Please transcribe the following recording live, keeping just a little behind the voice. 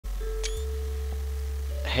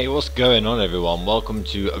Hey, what's going on, everyone? Welcome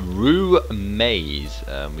to Roo Maze.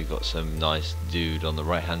 We've got some nice dude on the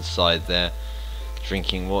right hand side there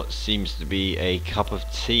drinking what seems to be a cup of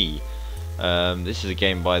tea. This is a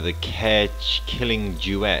game by the Chair Killing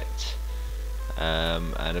Duet,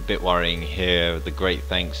 and a bit worrying here, the great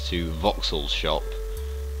thanks to Voxel's shop,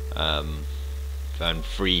 and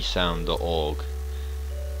freesound.org.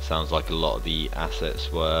 Sounds like a lot of the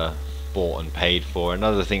assets were bought and paid for.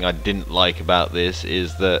 Another thing I didn't like about this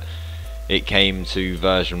is that it came to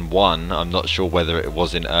version 1. I'm not sure whether it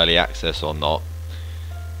was in early access or not,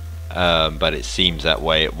 but it seems that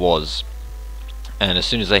way it was. And as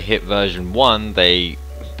soon as they hit version 1, they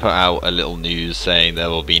put out a little news saying there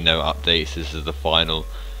will be no updates, this is the final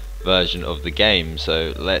version of the game.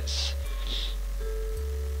 So let's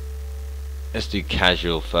do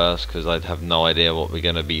casual first, because I'd have no idea what we're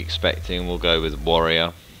going to be expecting. We'll go with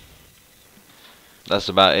warrior. That's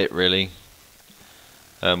about it, really.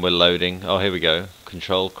 We're loading. Oh, here we go.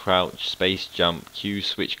 Control, crouch, space, jump, Q,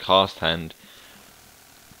 switch, cast hand.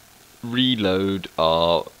 Reload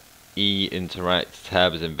are E, interact,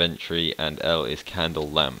 tab is inventory, and L is candle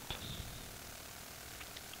lamp.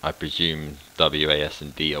 I presume W, A, S,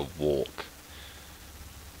 and D are walk.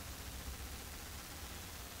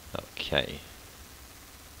 Okay.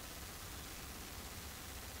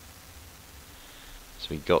 So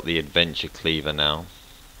we got the adventure cleaver now.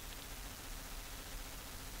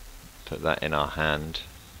 Put that in our hand.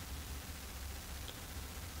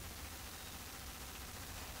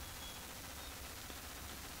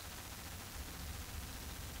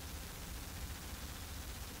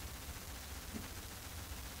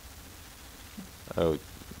 Oh,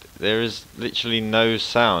 there is literally no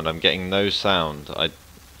sound. I'm getting no sound.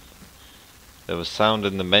 There was sound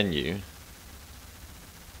in the menu.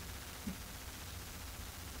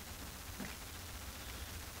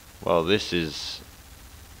 Well, this is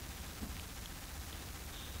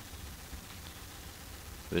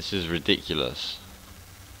ridiculous.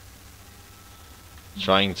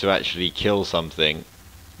 Trying to actually kill something.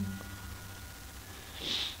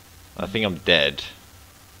 I think I'm dead.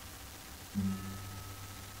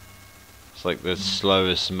 It's like the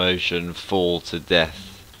slowest motion fall to death.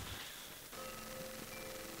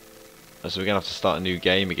 So we're gonna have to start a new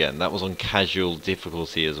game again. That was on casual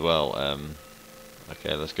difficulty as well.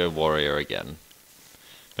 Okay, let's go warrior again.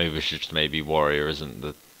 Maybe we should, maybe warrior isn't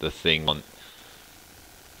the thing on.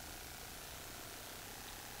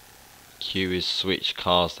 Q is switch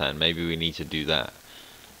cast hand. Maybe we need to do that.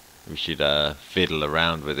 We should fiddle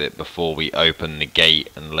around with it before we open the gate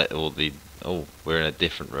and let all the... Oh, we're in a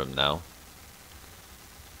different room now.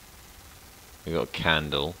 We got a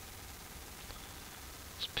candle.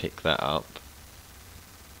 Let's pick that up.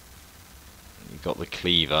 We got the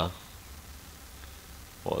cleaver.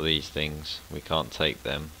 What are these things? We can't take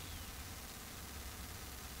them.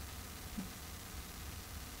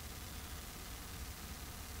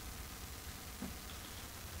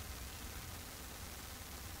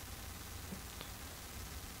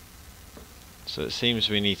 So it seems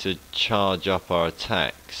we need to charge up our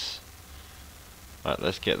attacks. Right,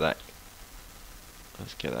 let's get that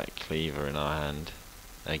cleaver in our hand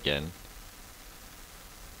again.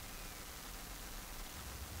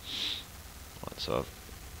 Right, so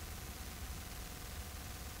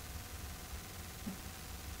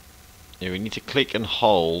yeah, we need to click and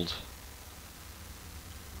hold.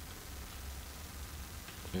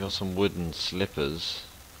 We got some wooden slippers.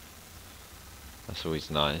 That's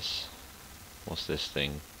always nice. What's this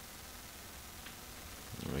thing?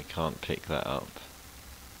 We can't pick that up.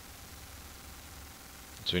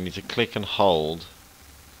 So we need to click and hold.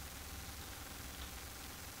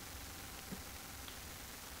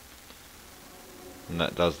 And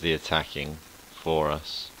that does the attacking for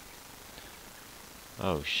us.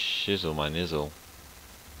 Oh, shizzle my nizzle.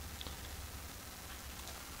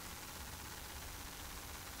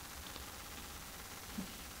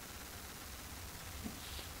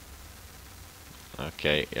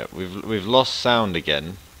 Okay, yeah, we've lost sound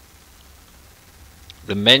again.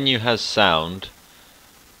 The menu has sound,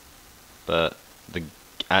 but the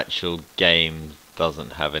actual game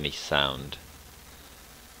doesn't have any sound.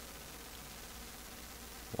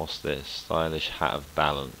 What's this? Stylish hat of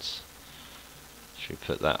balance. Should we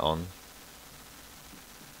put that on?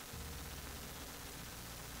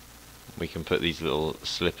 We can put these little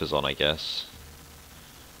slippers on, I guess.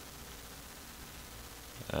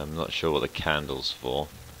 I'm not sure what the candle's for.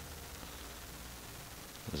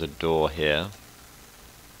 There's a door here.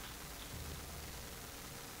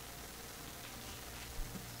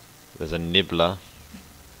 There's a nibbler.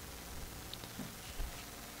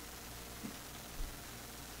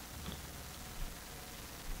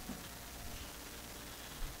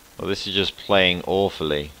 Well, this is just playing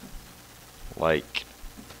awfully. Like,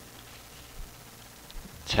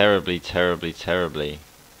 terribly, terribly, terribly.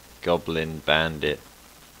 Goblin Bandit.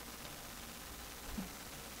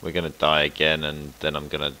 We're gonna die again, and then I'm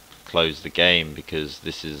gonna close the game because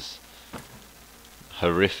this is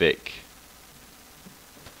horrific.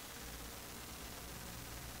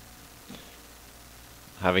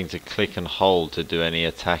 Having to click and hold to do any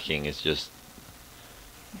attacking is just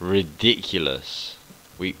ridiculous.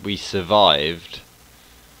 We survived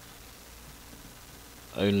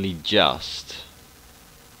only just,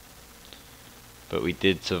 but we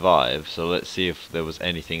did survive. So let's see if there was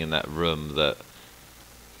anything in that room that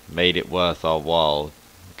made it worth our while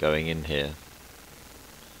going in here.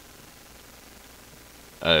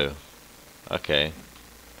 Oh, okay.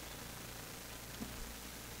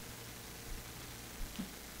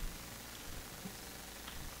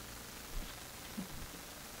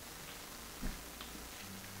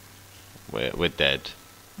 We're dead.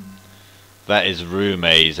 That is Roo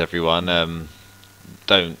Maze, everyone.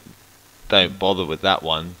 Don't bother with that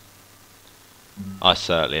one. I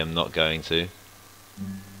certainly am not going to.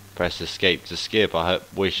 Press escape to skip.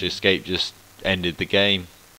 Wish escape just ended the game.